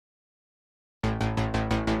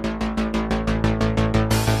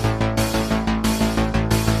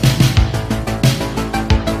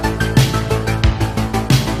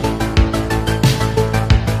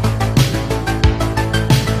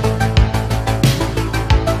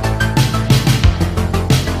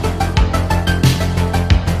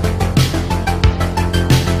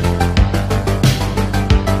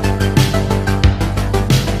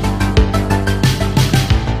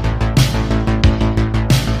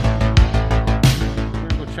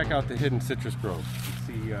out the hidden citrus grove.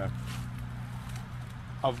 You see,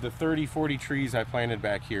 of the 30-40 trees I planted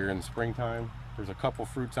back here in the springtime, there's a couple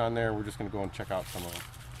fruits on there. We're just going to go and check out some of them.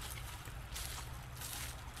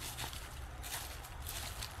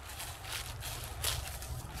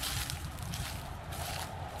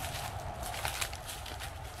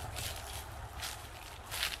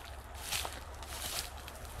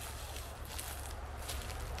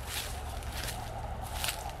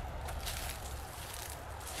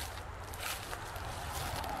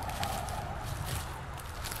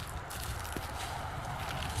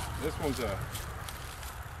 This one's a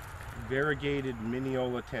variegated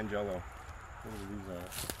Mineola Tangelo. What are these on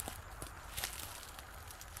it?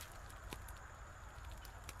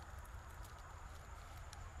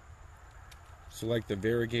 So like the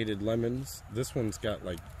variegated lemons, this one's got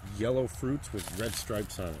like yellow fruits with red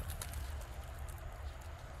stripes on it.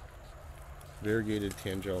 Variegated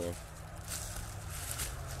Tangelo.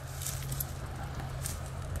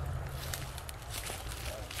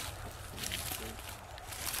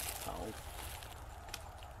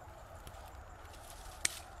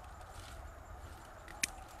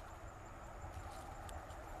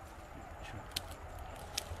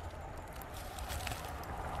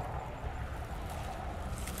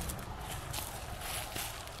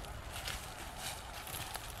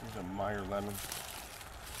 Here's a Meyer lemon.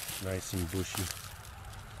 Nice and bushy. I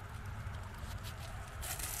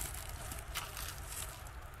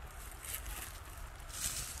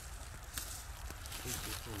think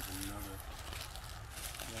this one's another.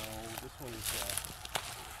 No, this one's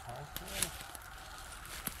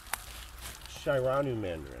Shiranu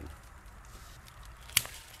mandarin.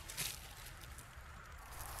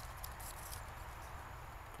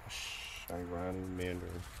 Shiranu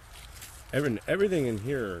mandarin. Everything in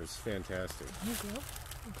here is fantastic. New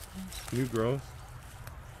growth. New growth.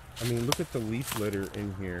 I mean, look at the leaf litter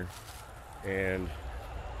in here, and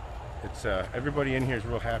it's everybody in here is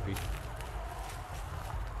real happy.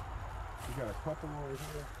 We got a couple over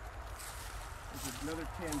here. There's another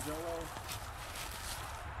Tangelo.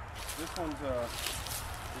 This one's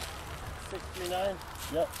 639.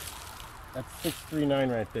 Yep, that's 639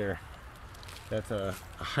 right there. That's a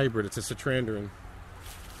hybrid. It's a citrandarin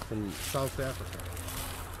from South Africa.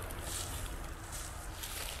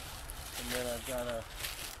 And then I've got a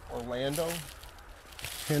Orlando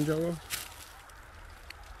Tangelo.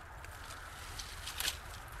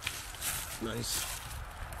 Nice.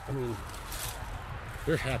 I mean,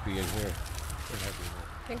 they're happy in here. They're happy in here.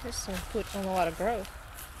 I think there's some food and a lot of growth.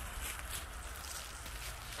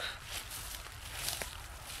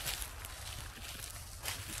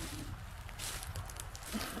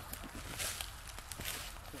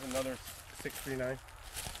 There's another 639.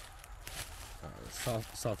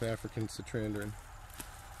 South African citrandarin.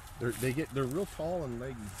 They're real tall and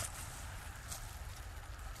leggy.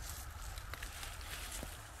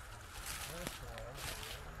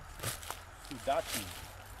 Sudachi.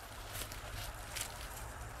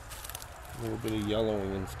 A little bit of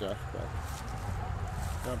yellowing and stuff, but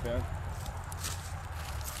not bad.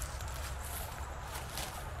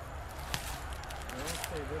 I would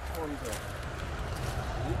say this one's a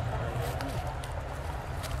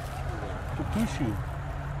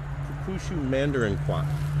Cucushu mandarin quat.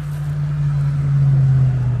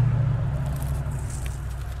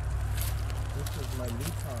 This is my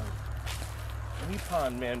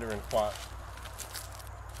Nippon mandarin quat.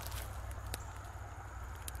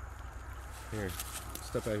 Here,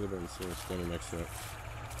 step back a little bit and see what's going on next to it.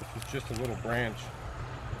 This is just a little branch.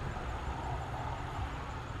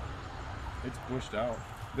 It's bushed out.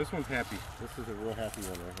 This one's happy. This is a real happy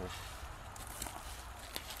one right here.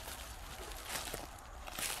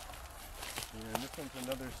 And this one's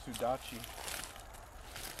another Sudachi.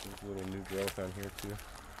 There's a little new growth on here too.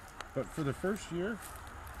 But for the first year,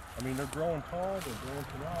 I mean, they're growing tall, they're growing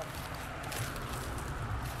tall.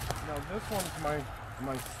 Now this one's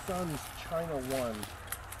my son's China 1.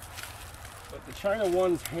 But the China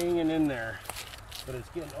 1's hanging in there, but it's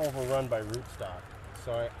getting overrun by rootstock.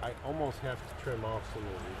 So I almost have to trim off some of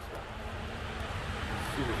the rootstock.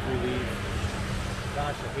 See the free leaves?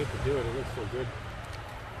 Gosh, I hate to do it, it looks so good.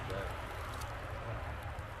 But,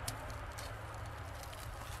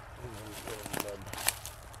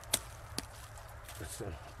 that's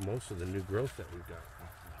most of the new growth that we've got.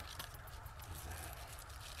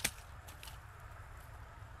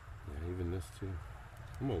 Yeah, even this too.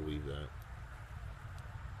 I'm gonna leave that.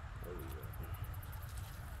 I'll leave that.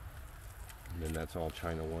 And then that's all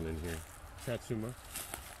China 1 in here. Satsuma.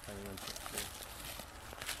 China 1 Satsuma.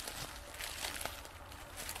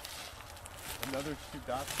 Another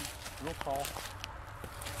Sudachi, real tall.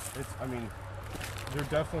 I mean, they're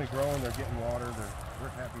definitely growing. They're getting water. We're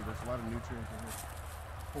happy. There's a lot of nutrients in this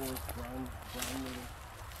forest, brown little.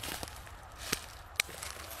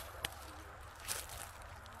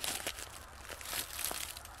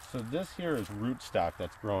 So this here is rootstock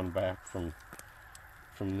that's grown back from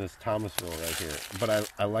this Thomasville right here.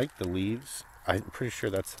 But I like the leaves. I'm pretty sure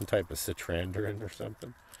that's some type of citrandarin or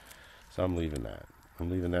something. So I'm leaving that.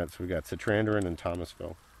 So we got citrandarin and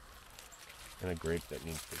Thomasville. And a grape that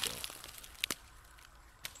needs to go.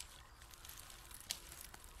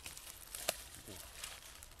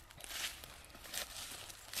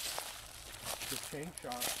 The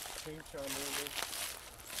chainsaw movie.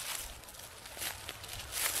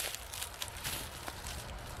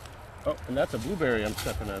 Oh, and that's a blueberry I'm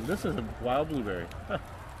stepping on. This is a wild blueberry. I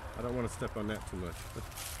don't want to step on that too much. But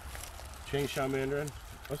chainsaw mandarin.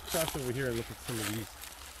 Let's cross over here and look at some of these.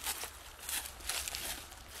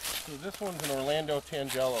 So this one's an Orlando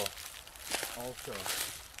Tangelo also.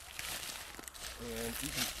 And you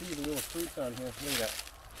can see the little fruits on here. Look at that.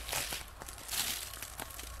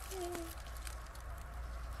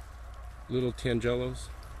 Little Tangelos.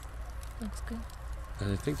 Looks good.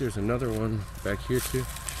 And I think there's another one back here too.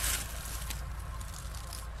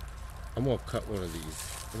 I'm gonna cut one of these.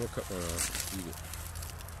 I'm gonna cut one off. Eat it.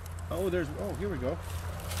 Oh, here we go.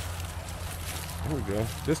 Here we go.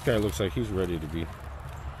 This guy looks like he's ready to be.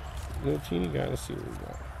 Little teeny guy. Let's see what we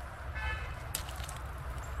got.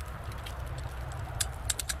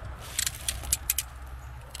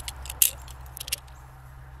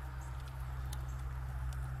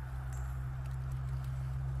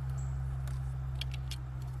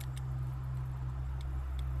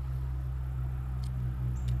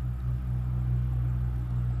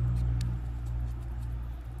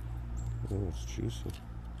 Oh, it's juicy.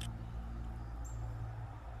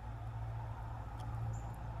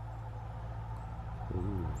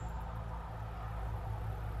 Ooh.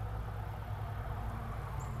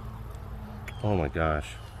 Oh my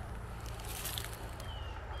gosh.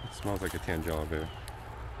 It smells like a Tangelo beer.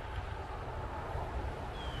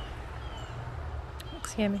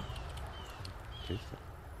 Looks yummy. Taste it.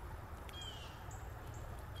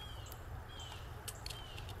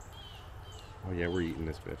 Oh yeah, we're eating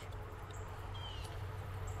this bitch.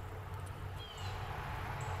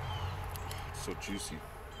 So juicy.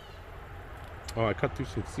 Oh, I cut through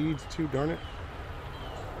some seeds too, darn it.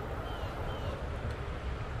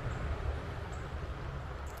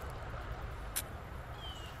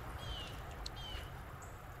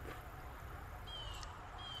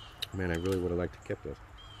 Man, I really would have liked to keep this.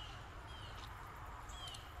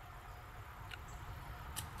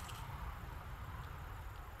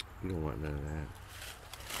 You don't want none of that.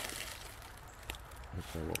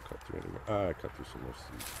 I won't cut through anymore. Ah, I cut through some more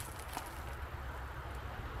seeds.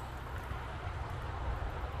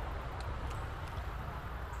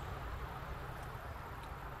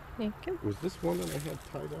 Thank you. Was this one that I had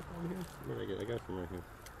tied up on here? Where did I get? I got it from right here.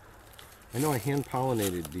 I know I hand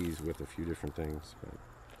pollinated these with a few different things, but.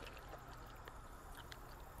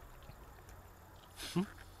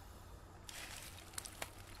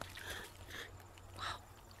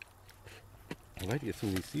 I'd like to get some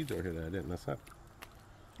of these seeds over here that I didn't mess up.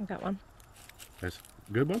 I got one. That's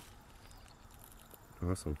a good one?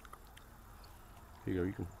 Awesome. Here you go,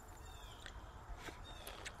 you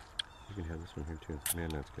can have this one here too. Man,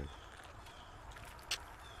 that's good.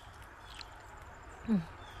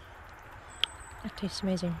 That tastes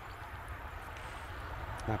amazing.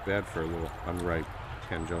 Not bad for a little unripe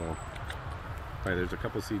Tangelo. Alright, there's a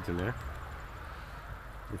couple seeds in there.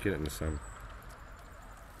 We'll get it in the sun.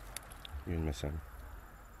 You in the sun.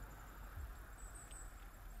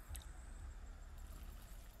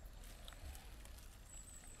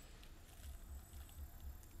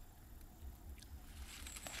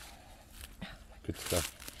 Good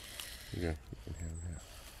stuff. Yeah, you can have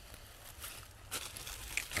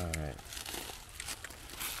that. Alright.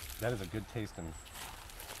 That is a good tasting.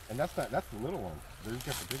 And that's the little one. There's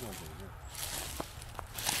got the big ones over here.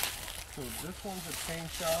 So this one's a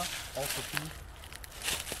chainsaw, also piece.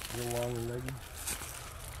 Real long and leggy.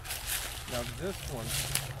 Now this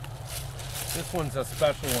one's a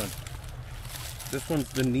special one. This one's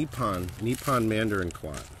the Nippon Mandarin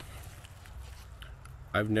Clot.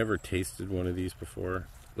 I've never tasted one of these before.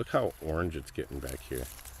 Look how orange it's getting back here.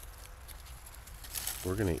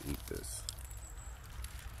 We're gonna eat this.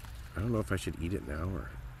 I don't know if I should eat it now or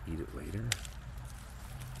eat it later.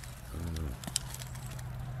 I don't know.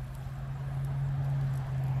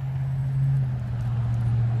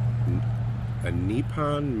 A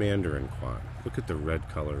Nippon Mandarin Clot. Look at the red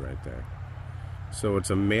color right there. So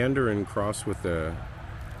it's a mandarin crossed with a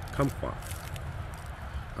kumquat.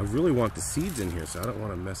 I really want the seeds in here, so I don't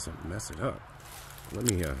want to mess it up. Let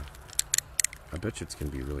me, I bet you it's going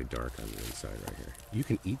to be really dark on the inside right here. You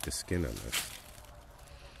can eat the skin on this.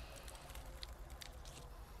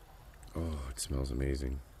 Oh, it smells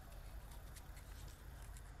amazing.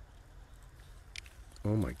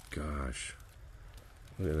 Oh my gosh.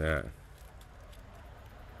 Look at that.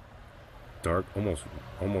 Dark, almost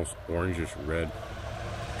orangish red.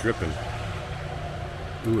 Dripping.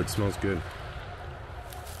 Ooh, it smells good.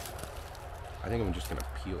 I think I'm just gonna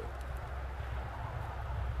peel it.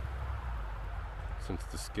 Since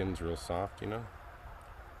the skin's real soft, you know?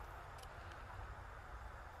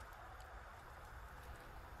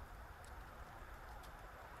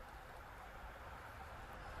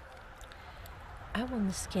 I want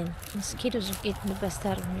the skin. Mosquitoes are getting the best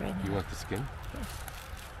out of me right now. You want the skin? Yes.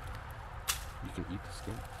 You can eat the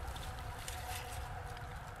skin.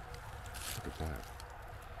 Look at that.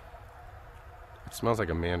 It smells like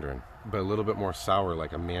a mandarin, but a little bit more sour,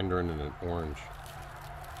 like a mandarin and an orange.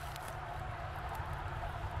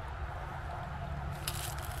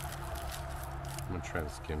 I'm gonna try the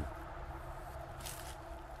skin.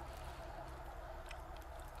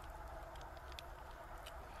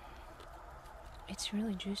 It's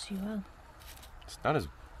really juicy, wow. It's not as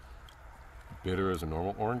bitter as a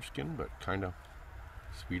normal orange skin, but kind of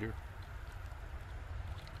sweeter.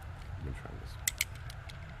 I'm gonna try this.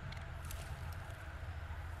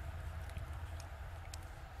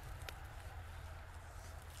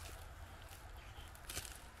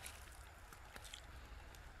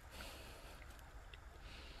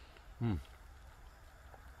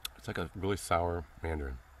 It's like a really sour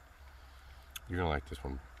mandarin. You're gonna like this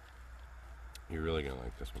one. You're really gonna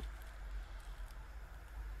like this one.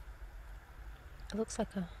 It looks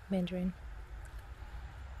like a mandarin.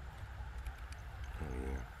 Oh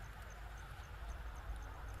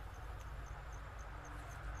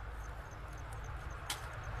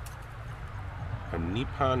yeah. A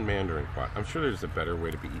Nippon mandarin pot. I'm sure there's a better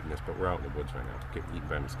way to be eating this, but we're out in the woods right now, getting eaten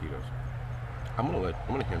by mosquitoes. I'm gonna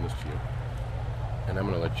hand this to you, and I'm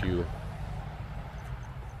gonna let you.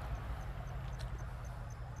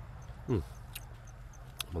 I'm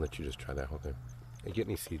gonna let you just try that whole thing. And get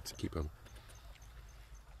any seeds, keep them.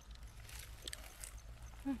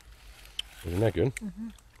 Isn't that good? Mm-hmm.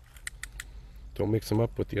 Don't mix them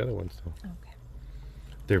up with the other ones, though. Okay.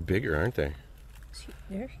 They're bigger, aren't they?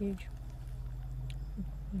 They're huge.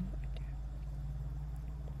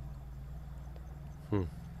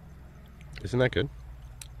 Isn't that good?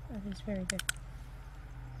 That is very good.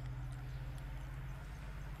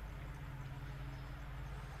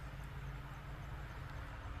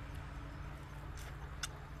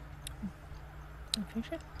 You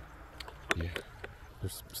finish it? Yeah.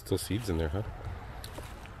 There's still seeds in there, huh?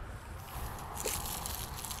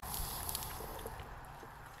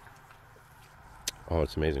 Oh,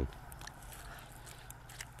 it's amazing.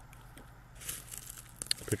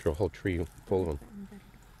 Picture a whole tree full of them.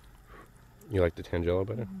 You like the Tangelo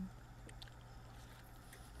better?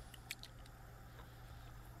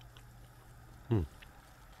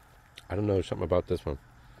 I don't know, something about this one.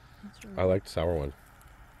 Really I like the sour one.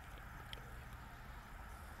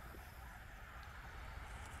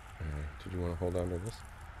 Did you want to hold on to this?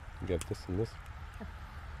 You got this and this?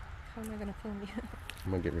 How am I going to film you?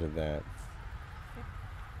 I'm going to get rid of that.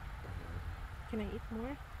 Can I eat more?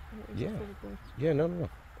 Or is Yeah. it fully boiled? Yeah, no.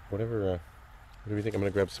 Whatever do you think? I'm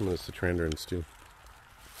going to grab some of the citrander and stew.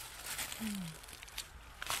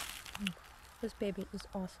 This baby is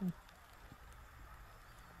awesome.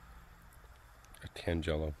 A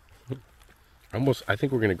Tangelo. I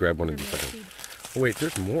think we're going to grab one of these. Oh, wait,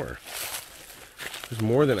 there's more. There's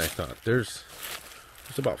more than I thought. There's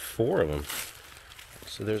about 4 of them.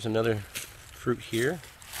 So there's another fruit here.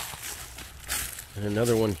 And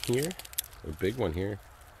another one here. A big one here.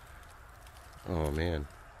 Oh, man.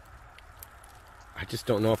 I just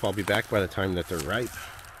don't know if I'll be back by the time that they're ripe.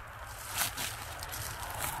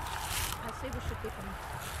 I say we should pick them.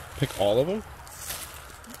 Pick all of them?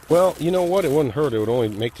 Well, you know what? It wouldn't hurt. It would only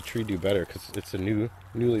make the tree do better because it's a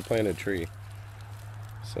newly planted tree.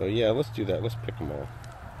 So yeah, let's do that. Let's pick them all.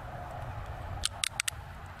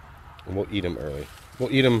 And we'll eat them early.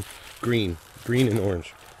 We'll eat them green and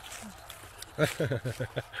orange. Here, go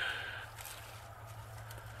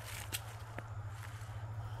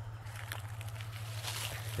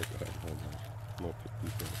ahead, hold on. I'm gonna pick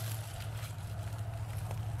these ones.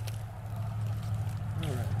 All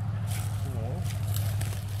right.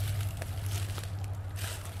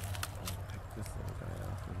 Pick this little guy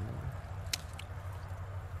off of here.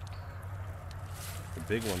 The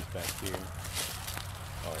big one's back here.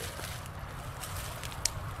 Oh yeah.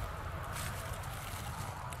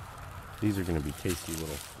 These are going to be tasty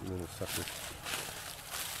little suckers.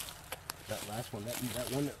 That last one, that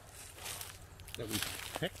one that we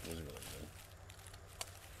picked was really good.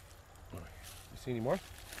 You see any more?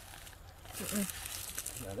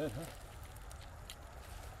 Not it, huh?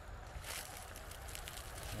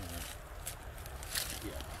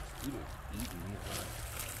 Yeah, eating these.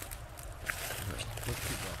 Let's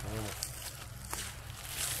keep that.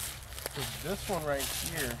 So this one right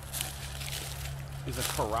here is a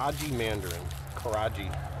Karaji mandarin. Karaji.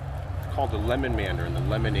 It's called the lemon mandarin, the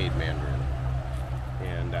lemonade mandarin.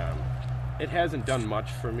 And it hasn't done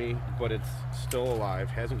much for me, but it's still alive,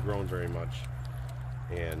 hasn't grown very much.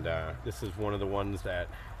 And this is one of the ones that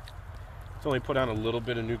it's only put on a little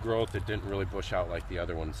bit of new growth. It didn't really bush out like the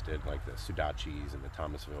other ones did, like the Sudachis and the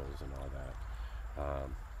Thomasvilles and all that.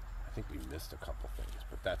 I think we missed a couple things,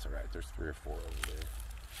 but that's all right. There's 3 or 4 over there.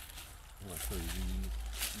 I'm going to show you these.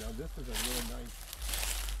 Now this is a real nice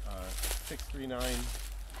 639,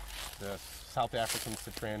 the South African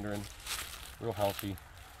Citrandarin, real healthy.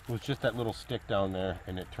 It was just that little stick down there,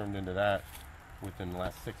 and it turned into that within the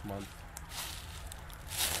last 6 months.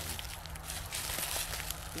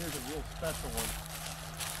 Here's a real special one.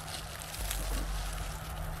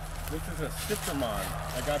 This is a Citramon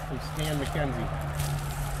I got from Stan McKenzie.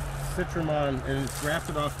 Citramon, and it's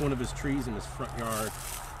grafted off one of his trees in his front yard.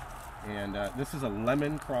 And this is a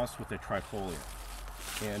lemon crossed with a trifoliate.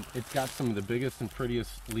 And it's got some of the biggest and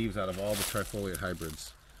prettiest leaves out of all the trifoliate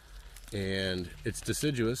hybrids. And it's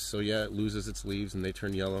deciduous, so yeah, it loses its leaves and they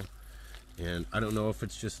turn yellow. And I don't know if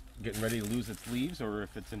it's just getting ready to lose its leaves or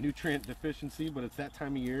if it's a nutrient deficiency, but it's that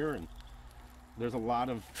time of year and there's a lot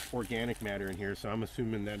of organic matter in here, so I'm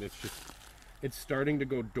assuming that it's starting to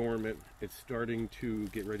go dormant. It's starting to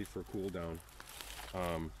get ready for a cool down.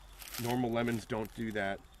 Normal lemons don't do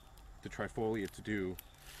that. The trifoliates do,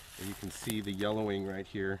 and you can see the yellowing right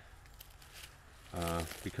here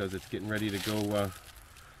because it's getting ready to go.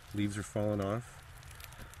 Leaves are falling off.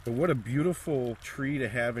 But what a beautiful tree to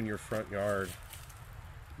have in your front yard.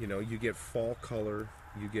 You know, you get fall color,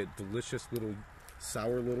 you get delicious little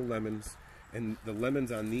sour little lemons, and the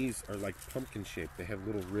lemons on these are like pumpkin shaped. They have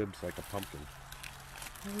little ribs like a pumpkin.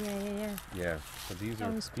 Yeah. Yeah, so these are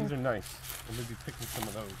nice. I'm going to be picking some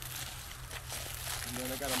of those. And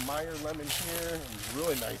then I got a Meyer lemon here, and a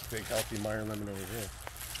really nice big healthy Meyer lemon over here.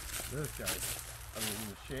 This guy, I mean in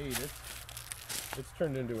the shade, it's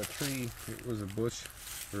turned into a tree. It was a bush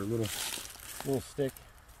or a little stick,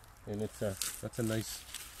 and that's a nice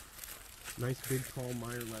big tall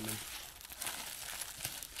Meyer lemon.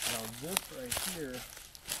 Now this right here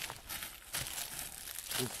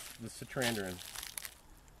is the Citrandarin,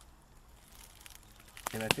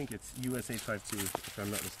 and I think it's US 852 if I'm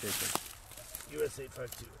not mistaken. US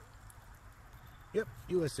 852. Yep,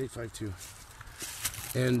 US 852.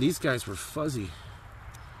 And these guys were fuzzy,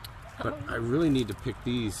 but I really need to pick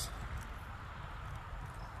these.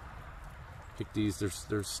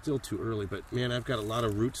 They're still too early, but man, I've got a lot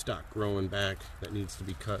of rootstock growing back that needs to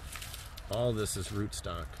be cut. All this is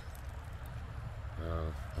rootstock.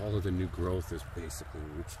 All of the new growth is basically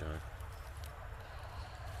rootstock.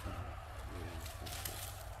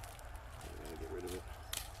 Get rid of it.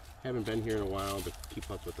 Haven't been here in a while to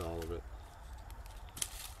keep up with all of it.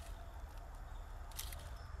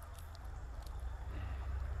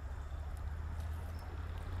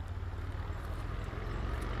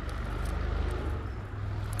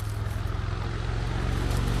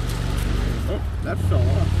 Oh, that fell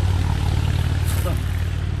off.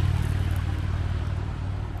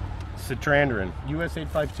 Citrandarin, US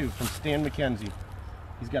 852 from Stan McKenzie.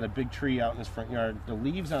 He's got a big tree out in his front yard. The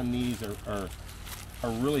leaves on these are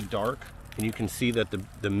really dark, and you can see that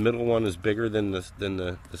the middle one is bigger than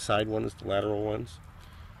the side ones, the lateral ones.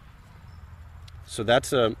 So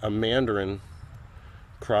that's a mandarin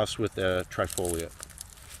crossed with a trifoliate,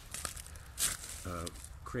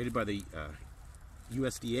 created by the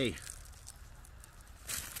USDA.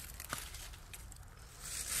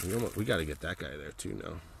 We got to get that guy there too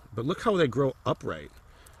now. But look how they grow upright.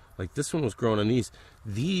 Like this one was growing on these.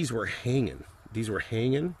 These were hanging. These were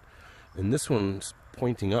hanging, and this one's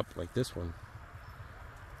pointing up like this one.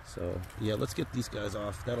 So yeah, let's get these guys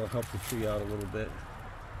off. That'll help the tree out a little bit.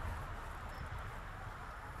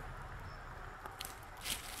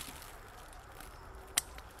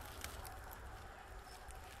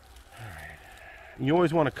 All right. You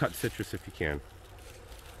always want to cut citrus if you can,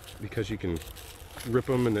 because you can rip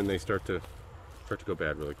them and then they start to go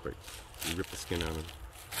bad really quick. You rip the skin out of them.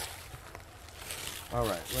 All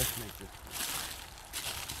right, let's make this.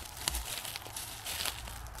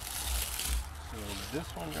 So this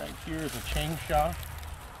one right here is a chain shaw.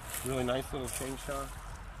 Really nice little chain shaw.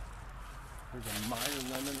 There's a Meyer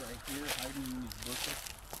lemon right here hiding in these bushes.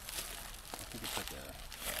 I think it's like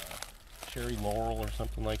a cherry laurel or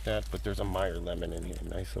something like that, but there's a Meyer lemon in here.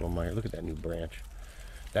 Nice little Meyer. Look at that new branch.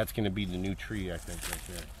 That's going to be the new tree, I think, right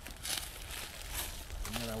there.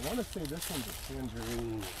 And then I want to say this one's a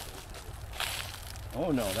tangerine.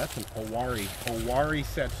 Oh no, that's an Owari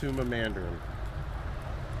Satsuma mandarin.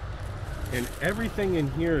 And everything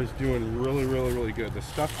in here is doing really, really, really good. The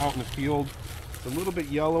stuff out in the field, it's a little bit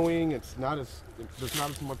yellowing. There's not as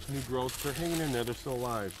much new growth. They're hanging in there. They're still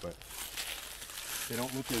alive, but they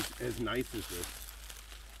don't look as nice as this.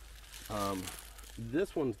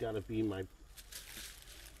 This one's got to be my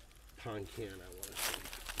Poncan, I want to say.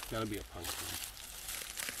 It's got to be a Poncan.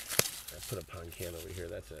 I put a Poncan over here.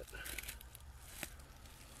 That's it.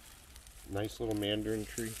 Nice little mandarin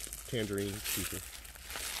tree, tangerine, excuse me.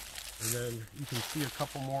 And then you can see a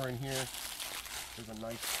couple more in here. There's a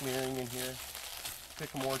nice clearing in here.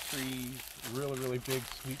 Sycamore trees, really, really big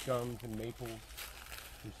sweet gums and maples.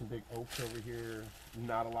 There's some big oaks over here.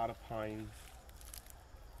 Not a lot of pines.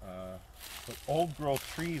 But old growth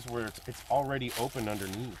trees where it's already open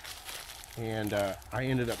underneath. And I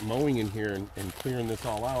ended up mowing in here and clearing this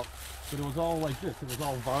all out. But it was all like this. It was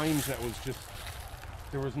all vines that was just,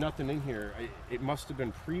 there was nothing in here. It must have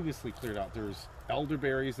been previously cleared out. There's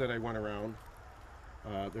elderberries that I went around.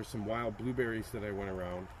 There's some wild blueberries that I went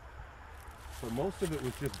around. So most of it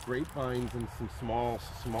was just grapevines and some small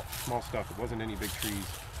stuff. It wasn't any big trees.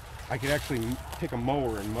 I could actually pick a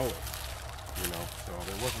mower and mow it, you know, so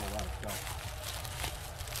there wasn't a lot of stuff.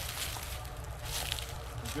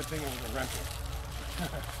 The good thing it was a rental.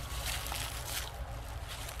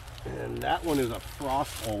 And that one is a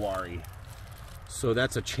frost Owari. So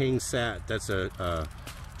that's a Changsat. That's a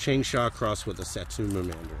Changsha cross with a Satsuma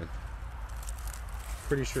mandarin.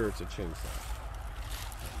 Pretty sure it's a Changsat.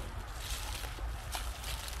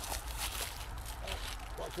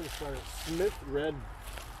 Smith red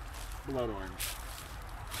blood orange.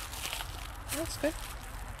 That's good.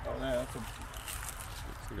 Oh, that's looks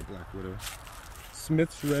like a black widow.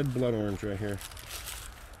 Smith's red blood orange right here.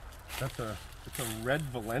 It's a red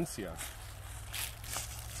Valencia.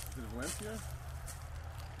 Is it Valencia?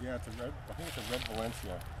 Yeah, it's a red. I think it's a red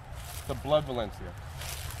Valencia. It's a blood Valencia.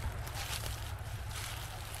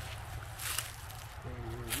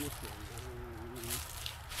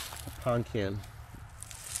 A Poncan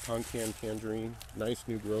tangerine. Nice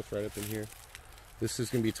new growth right up in here. This is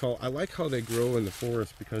going to be tall. I like how they grow in the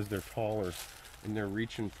forest because they're taller and they're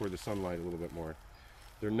reaching for the sunlight a little bit more.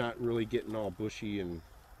 They're not really getting all bushy, and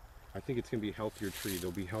I think it's going to be a healthier tree.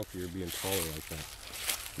 They'll be healthier being taller like that.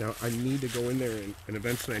 Now I need to go in there and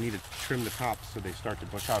eventually I need to trim the tops so they start to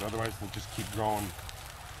bush out. Otherwise they'll just keep growing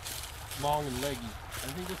long and leggy. I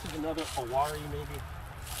think this is another Owari maybe.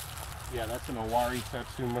 Yeah, that's an Owari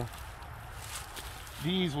Satsuma.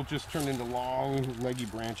 These will just turn into long, leggy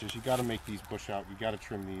branches. You got to make these bush out. You got to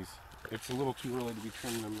trim these. It's a little too early to be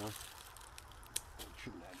trimming them though.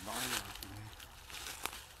 Trim that vine off today.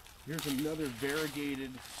 Here's another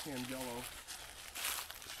variegated Tangelo.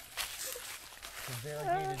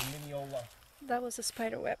 Variegated Mineola. That was a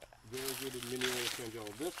spider web. Variegated Mineola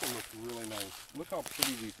Tangelo. This one looks really nice. Look how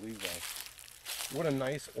pretty these leaves are. What a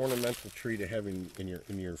nice ornamental tree to have in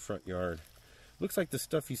your front yard. Looks like the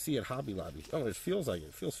stuff you see at Hobby Lobby. Oh, it feels like it.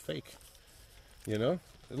 It feels fake. You know?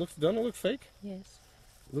 Doesn't it look fake? Yes.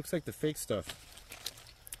 It looks like the fake stuff.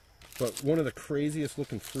 But one of the craziest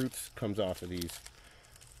looking fruits comes off of these.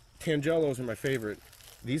 Tangelos are my favorite.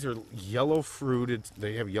 These are yellow fruited.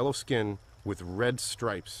 They have yellow skin with red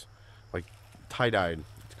stripes, like tie-dyed.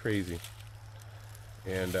 It's crazy.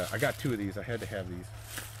 And I got 2 of these. I had to have these.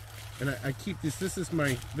 And I keep this. This is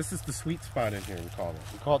the sweet spot in here. We call it.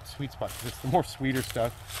 We call it the sweet spot because it's the more sweeter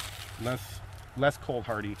stuff, less cold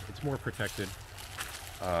hardy. It's more protected.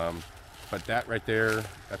 But that right there,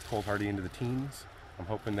 that's cold hardy into the teens. I'm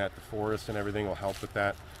hoping that the forest and everything will help with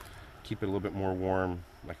that. Keep it a little bit more warm,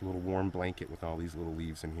 like a little warm blanket with all these little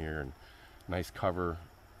leaves in here, and nice cover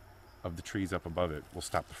of the trees up above it will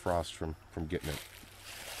stop the frost from getting it.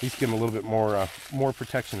 At least give them a little bit more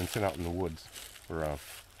protection than sitting out in the woods, or a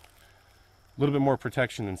little bit more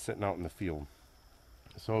protection than sitting out in the field.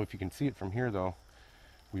 So if you can see it from here, though,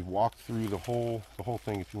 we've walked through the whole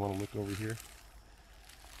thing. If you want to look over here,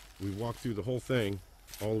 we've walked through the whole thing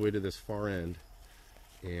all the way to this far end,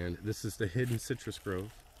 and this is the hidden citrus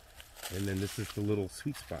grove. And then this is the little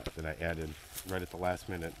sweet spot that I added right at the last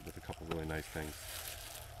minute with a couple really nice things.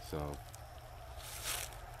 So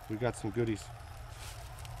we got some goodies.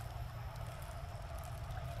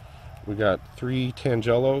 We got 3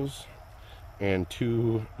 Tangelos and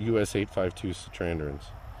 2 US 852 Citranderins.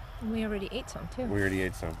 We already ate some too. We already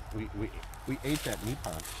ate some. We ate that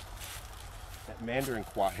Nippon. That mandarin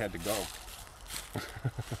quat had to go. Yeah,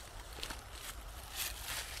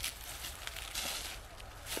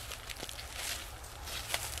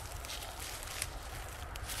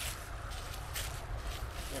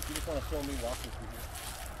 if you just want to film me walking through here.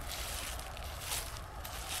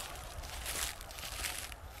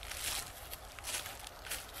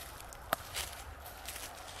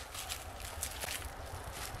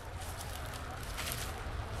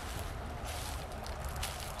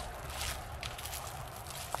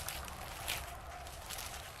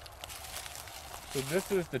 So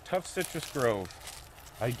this is the Tough Citrus Grove.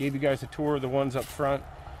 I gave you guys a tour of the ones up front.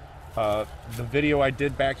 The video I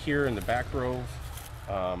did back here in the back grove,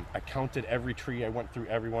 I counted every tree. I went through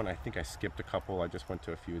every one. I think I skipped a couple. I just went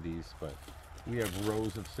to a few of these, but we have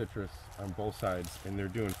rows of citrus on both sides, and they're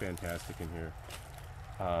doing fantastic in here.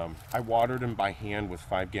 I watered them by hand with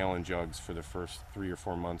 5-gallon jugs for the first 3 or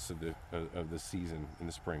 4 months of the season in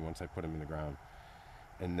the spring, once I put them in the ground.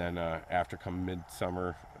 And then after come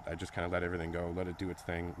midsummer, I just kind of let everything go, let it do its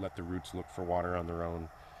thing, let the roots look for water on their own.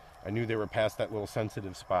 I knew they were past that little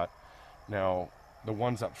sensitive spot. Now, the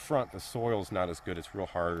ones up front, the soil's not as good. It's real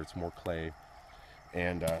hard. It's more clay.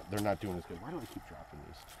 And they're not doing as good. Why do I keep dropping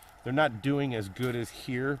these? They're not doing as good as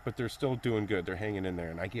here, but they're still doing good. They're hanging in there.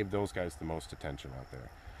 And I gave those guys the most attention out there.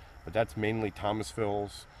 But that's mainly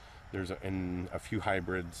Thomasvilles. There's a few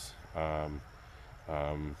hybrids.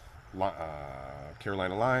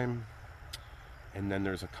 Carolina Lime, and then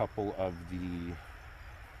there's a couple of the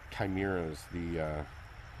chimeras, the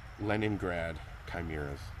Leningrad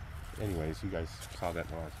chimeras. Anyways, you guys saw that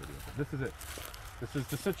in the last video. But this is it. This is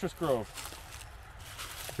the Citrus Grove,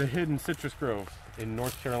 the hidden Citrus Grove in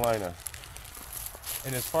North Carolina.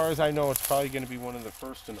 And as far as I know, it's probably going to be one of the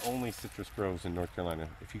first and only citrus groves in North Carolina.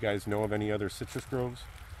 If you guys know of any other citrus groves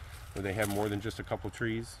where they have more than just a couple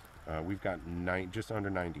trees, we've got just under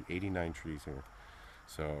 90, 89 trees here.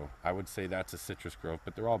 So I would say that's a citrus grove,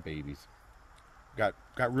 but they're all babies. Got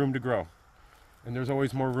room to grow. And there's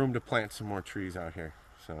always more room to plant some more trees out here.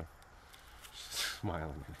 So,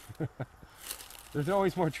 smiling. There's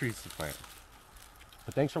always more trees to plant.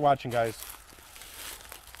 But thanks for watching, guys.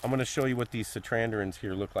 I'm going to show you what these citrandrons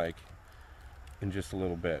here look like in just a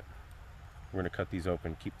little bit. We're going to cut these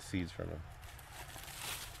open, keep the seeds from them.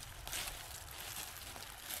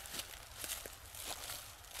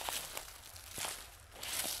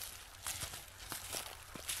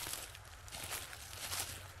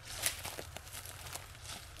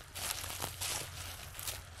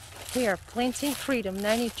 We are planting freedom,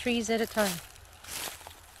 90 trees at a time.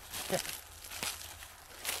 Yeah.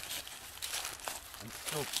 I'm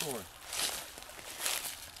so sore.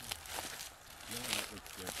 Yeah, that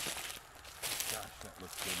looks good. Gosh, that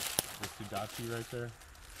looks good. The Sudachi right there.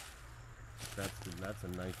 That's a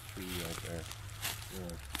nice tree right there.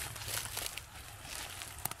 Yeah.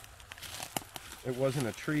 It wasn't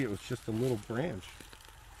a tree, it was just a little branch.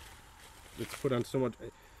 It's put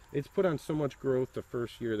on so much growth the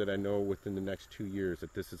first year that I know within the next 2 years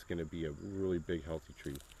that this is going to be a really big, healthy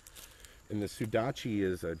tree. And the Sudachi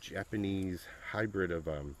is a Japanese hybrid of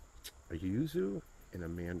a yuzu and a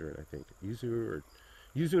mandarin, I think. Yuzu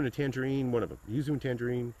and a tangerine, one of them. Yuzu and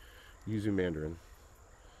tangerine, yuzu mandarin.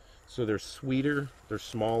 So they're sweeter, they're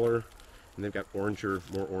smaller, and they've got more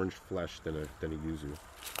orange flesh than a yuzu.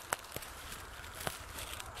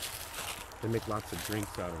 They make lots of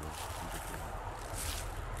drinks out of them.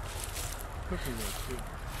 Cooking those too.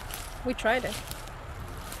 We tried it.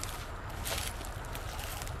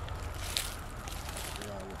 They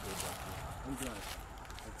all look good back here. I'm done.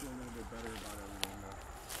 I feel a little bit better about